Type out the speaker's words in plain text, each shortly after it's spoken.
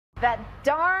That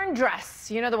darn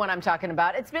dress, you know the one I'm talking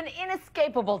about. It's been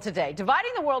inescapable today, dividing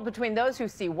the world between those who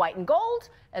see white and gold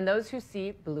and those who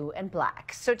see blue and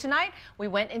black. So tonight, we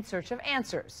went in search of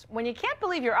answers. When you can't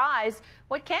believe your eyes,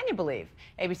 what can you believe?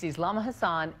 ABC's Lama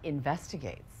Hassan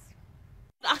investigates.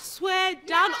 I swear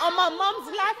down on my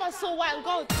mum's life, I saw white and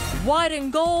gold. White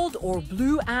and gold or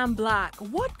blue and black?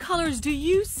 What colors do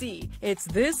you see? It's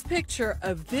this picture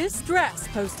of this dress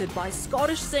posted by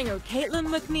Scottish singer Caitlin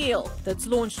McNeil that's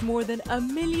launched more than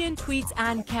 1 million tweets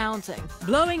and counting,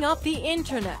 blowing up the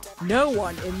internet. No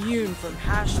one immune from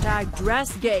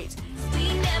 #DressGate.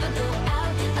 We never go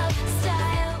out of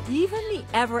style. Even the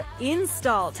ever in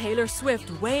style Taylor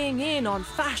Swift weighing in on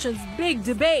fashion's big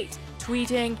debate,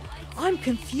 tweeting, "I'm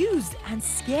confused and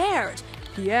scared.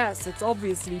 Yes, it's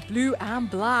obviously blue and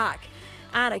black."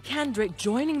 Anna Kendrick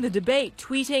joining the debate,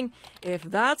 tweeting, "If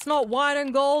that's not white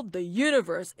and gold, the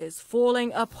universe is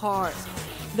falling apart."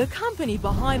 The company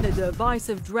behind the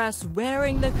divisive dress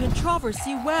wearing the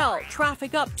controversy well,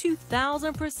 traffic up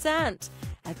 2,000%.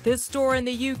 At this store in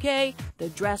the UK, the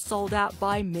dress sold out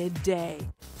by midday.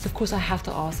 So of course I have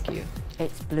to ask you.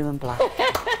 It's blue and black.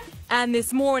 And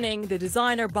this morning, the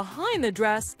designer behind the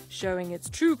dress showing its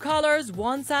true colors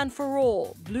once and for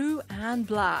all, blue and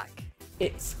black.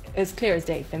 It's as clear as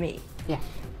day for me. Yeah.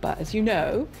 But as you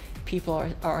know, people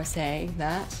are saying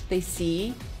that they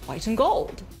see white and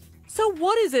gold. So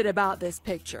what is it about this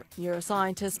picture?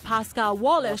 Neuroscientist Pascal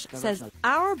Wallish says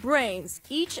our brains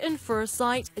each infer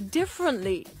sight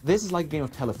differently. This is like a game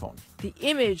of telephone. The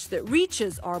image that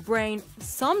reaches our brain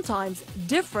sometimes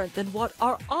different than what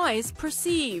our eyes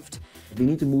perceived. We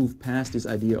need to move past this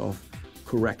idea of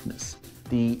correctness.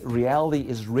 The reality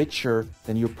is richer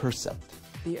than your percept.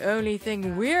 The only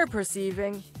thing we're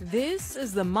perceiving, this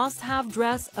is the must-have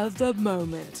dress of the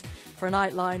moment. For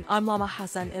Nightline, I'm Lama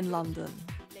Hassan in London.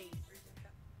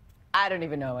 I don't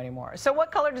even know anymore. So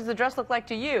what color does the dress look like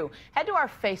to you? Head to our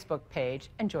Facebook page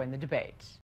and join the debate.